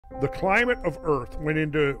The climate of Earth went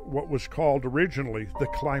into what was called originally the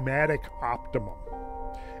climatic optimum.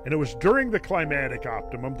 And it was during the climatic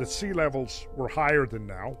optimum that sea levels were higher than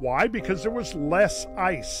now. Why? Because there was less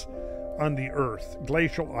ice on the Earth,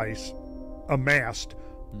 glacial ice amassed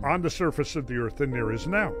on the surface of the Earth than there is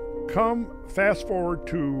now. Fast forward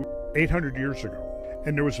to 800 years ago,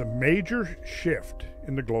 and there was a major shift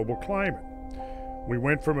in the global climate. We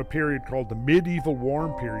went from a period called the medieval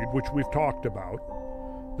warm period, which we've talked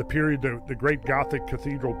about, the period, the great Gothic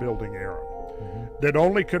cathedral building era, that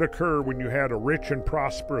only could occur when you had a rich and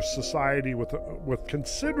prosperous society with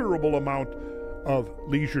considerable amount of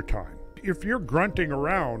leisure time. If you're grunting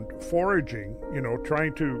around, foraging,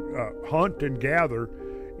 trying to hunt and gather,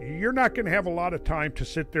 you're not going to have a lot of time to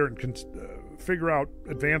sit there and figure out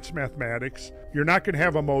advanced mathematics. You're not going to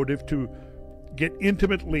have a motive to get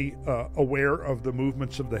intimately aware of the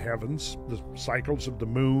movements of the heavens, the cycles of the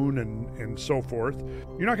moon and so forth.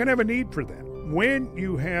 You're not going to have a need for that. When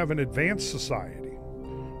you have an advanced society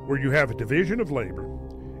where you have a division of labor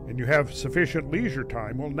and you have sufficient leisure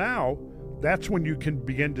time, well, now that's when you can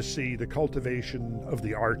begin to see the cultivation of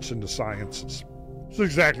the arts and the sciences. This is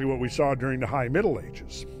exactly what we saw during the High Middle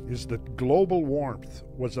Ages, is that global warmth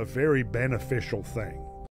was a very beneficial thing.